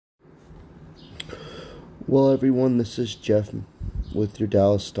Well, everyone, this is Jeff with your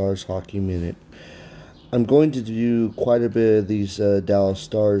Dallas Stars Hockey Minute. I'm going to do quite a bit of these Dallas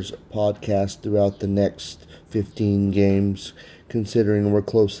Stars podcasts throughout the next 15 games, considering we're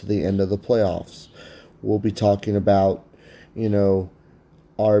close to the end of the playoffs. We'll be talking about,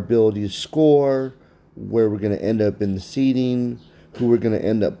 our ability to score, where we're going to end up in the seeding, who we're going to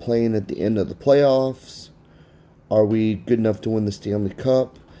end up playing at the end of the playoffs. Are we good enough to win the Stanley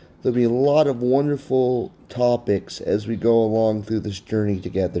Cup? There'll be a lot of wonderful topics as we go along through this journey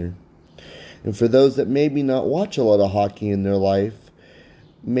together. And for those that maybe not watch a lot of hockey in their life,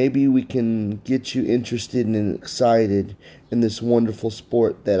 maybe we can get you interested and excited in this wonderful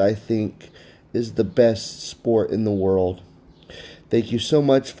sport that I think is the best sport in the world. Thank you so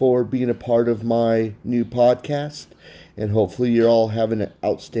much for being a part of my new podcast, and hopefully you're all having an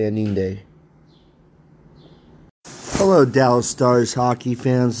outstanding day. Hello, Dallas Stars hockey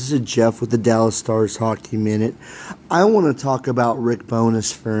fans. This is Jeff with the Dallas Stars Hockey Minute. I want to talk about Rick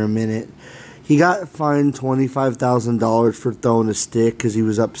Bowness for a minute. He got fined $25,000 for throwing a stick because he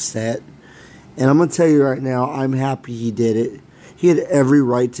was upset. And I'm going to tell you right now, I'm happy he did it. He had every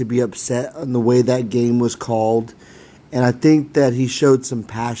right to be upset on the way that game was called. And I think that he showed some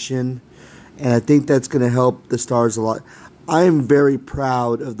passion. And I think that's going to help the Stars a lot. I am very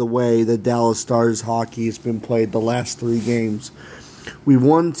proud of the way the Dallas Stars hockey has been played the last 3 games. We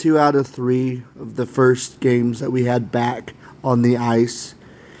won 2 out of 3 of the first games that we had back on the ice.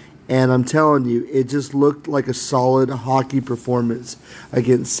 And I'm telling you, it just looked like a solid hockey performance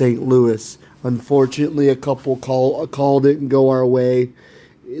against St. Louis. Unfortunately, a couple call didn't go our way.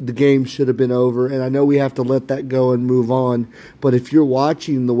 The game should have been over, and I know we have to let that go and move on. But if you're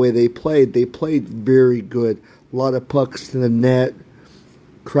watching the way they played very good. A lot of pucks to the net,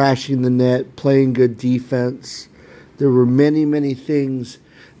 crashing the net, playing good defense. There were many, many things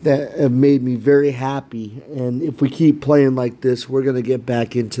that have made me very happy. And if we keep playing like this, we're going to get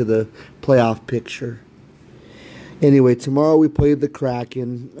back into the playoff picture. Anyway, tomorrow we play the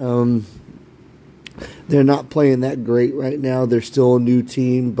Kraken. They're not playing that great right now. They're still a new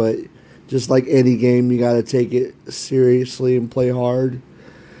team, but just like any game, you got to take it seriously and play hard.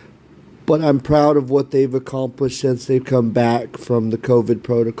 But I'm proud of what they've accomplished since they've come back from the COVID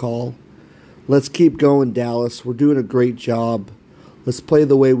protocol. Let's keep going, Dallas. We're doing a great job. Let's play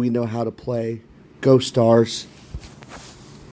the way we know how to play. Go Stars.